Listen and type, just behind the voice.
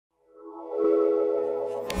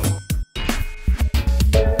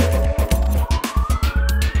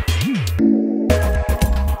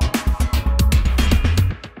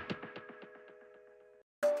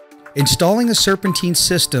Installing a Serpentine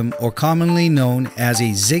system, or commonly known as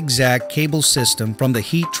a Zig Zag cable system from the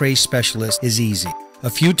heat trace specialist, is easy. A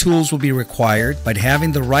few tools will be required, but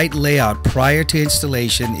having the right layout prior to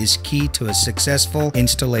installation is key to a successful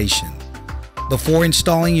installation. Before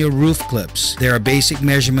installing your roof clips, there are basic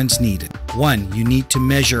measurements needed. 1. You need to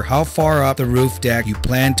measure how far up the roof deck you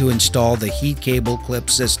plan to install the heat cable clip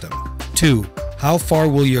system. 2. How far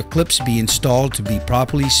will your clips be installed to be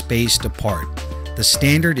properly spaced apart? The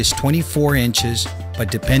standard is 24 inches,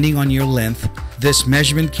 but depending on your length, this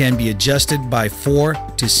measurement can be adjusted by 4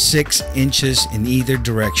 to 6 inches in either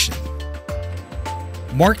direction.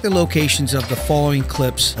 Mark the locations of the following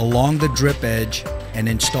clips along the drip edge and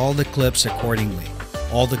install the clips accordingly.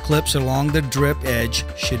 All the clips along the drip edge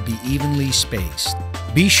should be evenly spaced.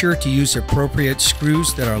 Be sure to use appropriate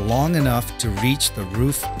screws that are long enough to reach the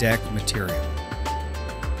roof deck material.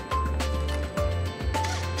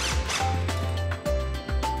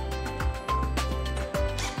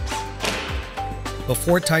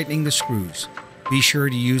 Before tightening the screws, be sure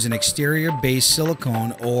to use an exterior-based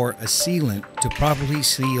silicone or a sealant to properly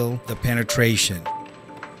seal the penetration.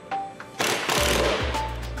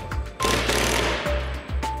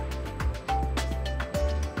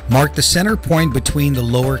 Mark the center point between the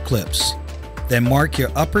lower clips. Then mark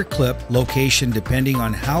your upper clip location depending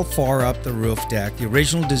on how far up the roof deck the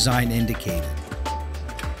original design indicated.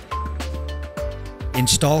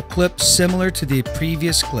 Install clips similar to the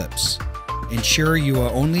previous clips. Ensure you are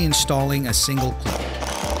only installing a single clip.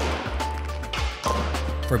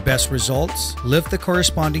 For best results, lift the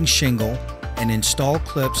corresponding shingle and install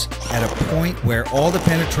clips at a point where all the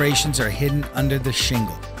penetrations are hidden under the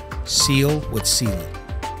shingle. Seal with sealant.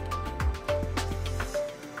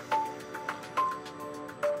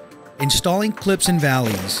 Installing clips in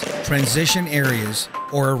valleys, transition areas,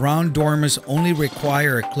 or around dormers only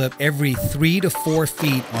require a clip every 3 to 4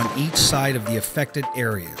 feet on each side of the affected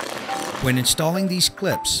area. When installing these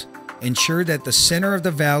clips, ensure that the center of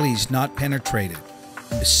the valley is not penetrated.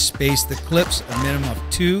 Space the clips a minimum of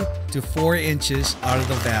 2 to 4 inches out of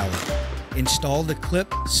the valley. Install the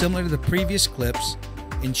clip similar to the previous clips.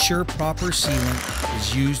 Ensure proper sealant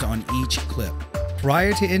is used on each clip.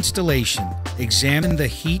 Prior to installation, examine the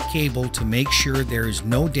heat cable to make sure there is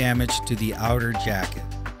no damage to the outer jacket.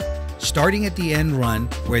 Starting at the end run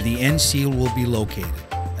where the end seal will be located,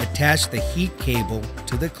 attach the heat cable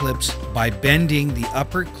to the clips by bending the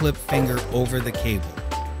upper clip finger over the cable.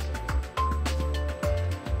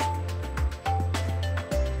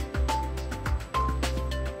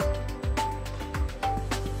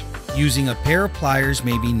 Using a pair of pliers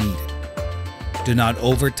may be needed. Do not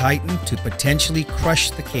over-tighten to potentially crush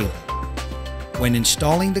the cable. When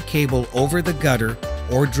installing the cable over the gutter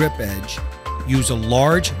or drip edge, use a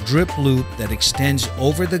large drip loop that extends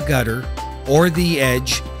over the gutter or the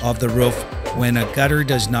edge of the roof when a gutter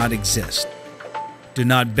does not exist. Do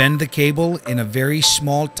not bend the cable in a very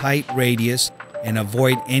small tight radius and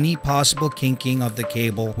avoid any possible kinking of the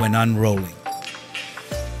cable when unrolling.